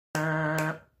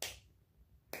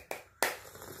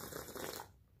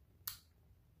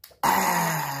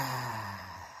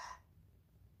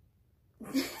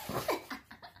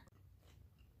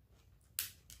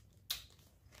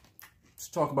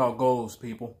talk about goals,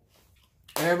 people.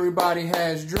 Everybody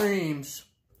has dreams,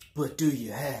 but do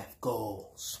you have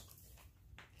goals?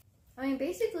 I mean,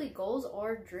 basically, goals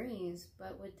are dreams,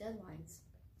 but with deadlines.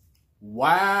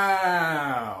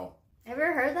 Wow.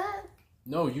 Ever heard that?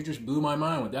 No, you just blew my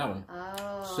mind with that one.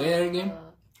 Oh. Say that again.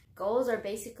 Goals are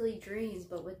basically dreams,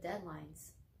 but with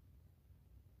deadlines.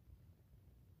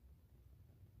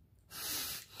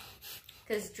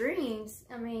 Because dreams,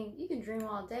 I mean, you can dream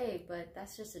all day, but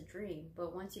that's just a dream.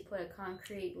 But once you put a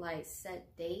concrete, like,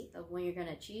 set date of when you're going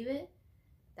to achieve it,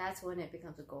 that's when it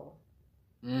becomes a goal.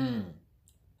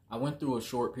 I went through a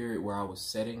short period where I was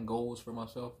setting goals for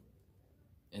myself.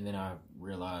 And then I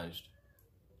realized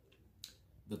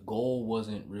the goal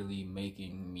wasn't really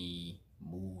making me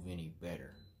move any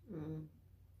better.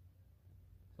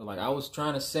 So, like, I was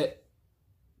trying to set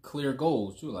clear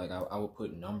goals, too. Like, I would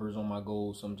put numbers on my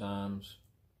goals sometimes.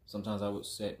 Sometimes I would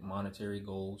set monetary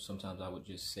goals. Sometimes I would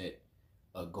just set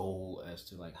a goal as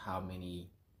to, like, how many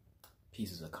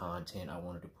pieces of content I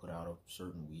wanted to put out a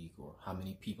certain week, or how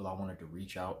many people I wanted to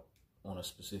reach out on a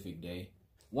specific day.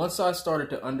 Once I started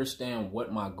to understand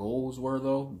what my goals were,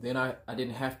 though, then I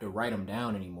didn't have to write them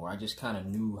down anymore. I just kind of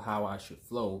knew how I should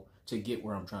flow to get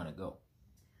where I'm trying to go.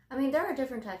 I mean, there are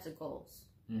different types of goals.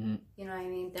 Mm-hmm. You know what I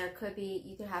mean? There could be,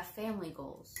 you could have family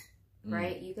goals,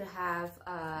 right? You could have,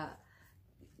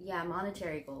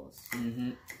 monetary goals.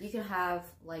 You can have,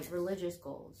 like, religious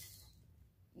goals.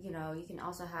 You know, you can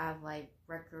also have, like,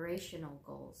 recreational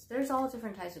goals. There's all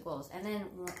different types of goals. And then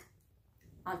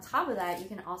on top of that, you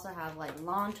can also have, like,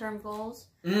 long-term goals,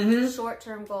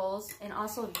 short-term goals, and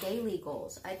also daily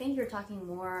goals. I think you're talking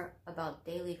more about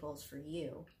daily goals for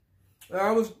you.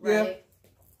 I was, right?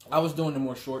 I was doing the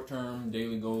more short-term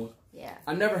daily goals. Yeah.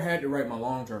 I never had to write my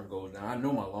long-term goals. Now, I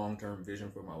know my long-term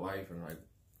vision for my life and, like,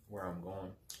 where I'm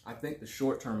going. I think the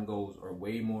short-term goals are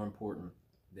way more important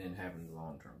than having the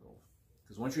long-term goals.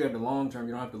 Because once you have the long-term,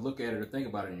 you don't have to look at it or think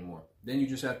about it anymore. Then you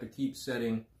just have to keep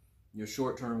setting your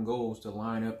short-term goals to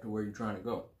line up to where you're trying to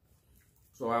go.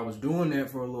 So I was doing that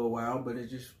for a little while, but it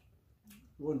just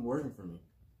wasn't working for me.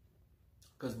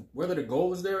 Because whether the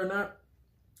goal is there or not,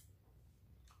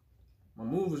 my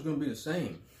move is going to be the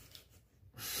same.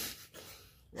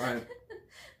 Right?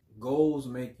 Goals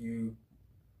make you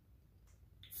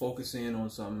focus in on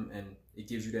something, and it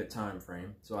gives you that time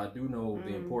frame. So I do know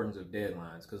the importance of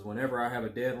deadlines, because whenever I have a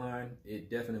deadline, it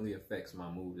definitely affects my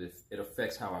moves. It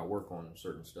affects how I work on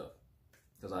certain stuff,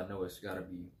 because I know it's got to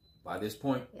be by this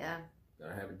point. Yeah. Got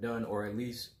to have it done, or at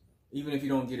least, even if you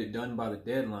don't get it done by the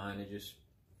deadline, it just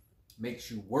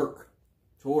makes you work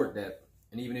toward that.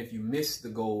 And even if you miss the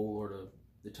goal or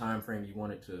the time frame you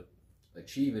wanted to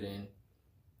achieve it in,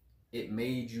 it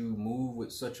made you move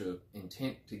with such a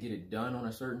intent to get it done on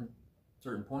a certain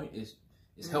point. Is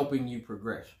helping you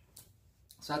progress.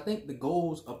 So I think the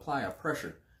goals apply a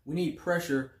pressure. We need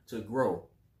pressure to grow.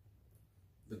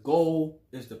 The goal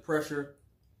is the pressure,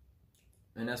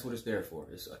 and that's what it's there for.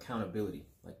 It's accountability.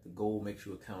 Like, the goal makes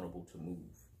you accountable to move.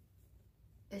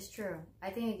 It's true.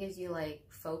 I think it gives you, like,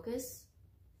 focus.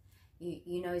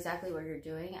 You know exactly what you're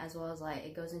doing, as well as, like,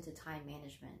 it goes into time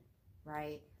management,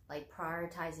 right? Like,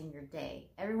 prioritizing your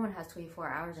day. Everyone has 24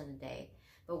 hours in a day,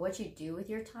 but what you do with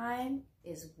your time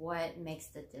is what makes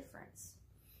the difference,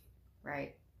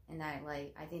 right? And that,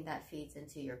 like, I think that feeds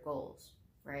into your goals,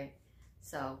 right?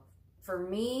 So for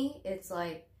me, it's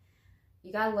like,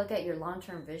 you got to look at your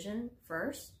long-term vision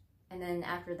first, and then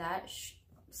after that,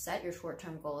 set your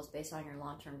short-term goals based on your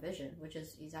long-term vision, which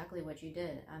is exactly what you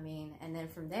did. I mean, and then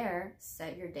from there,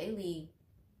 set your daily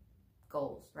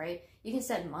goals, right? You can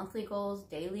set monthly goals,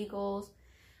 daily goals,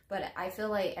 but I feel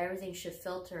like everything should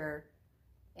filter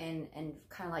and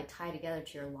kind of, like, tie together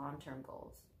to your long-term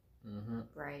goals,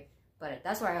 right? But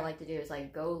that's what I like to do, is,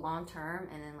 like, go long-term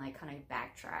and then, like, kind of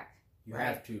backtrack. You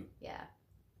have to. Yeah.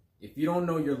 If you don't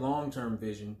know your long-term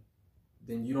vision,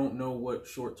 then you don't know what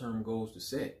short-term goals to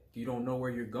set. You don't know where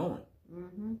you're going.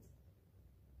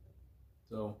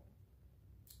 So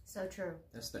true.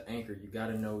 That's the anchor. You got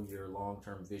to know your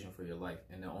long-term vision for your life.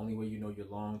 And the only way you know your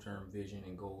long-term vision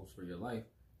and goals for your life,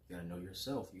 you got to know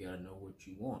yourself. You got to know what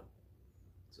you want.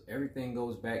 So everything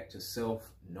goes back to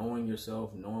knowing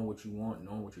yourself, knowing what you want,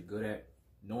 knowing what you're good at,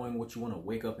 knowing what you want to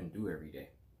wake up and do every day.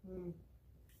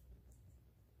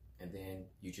 And then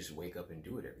you just wake up and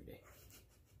do it every day.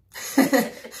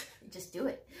 Just do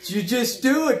it. You just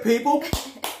do it, people. Who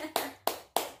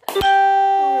the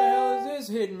hell is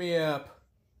this hitting me up?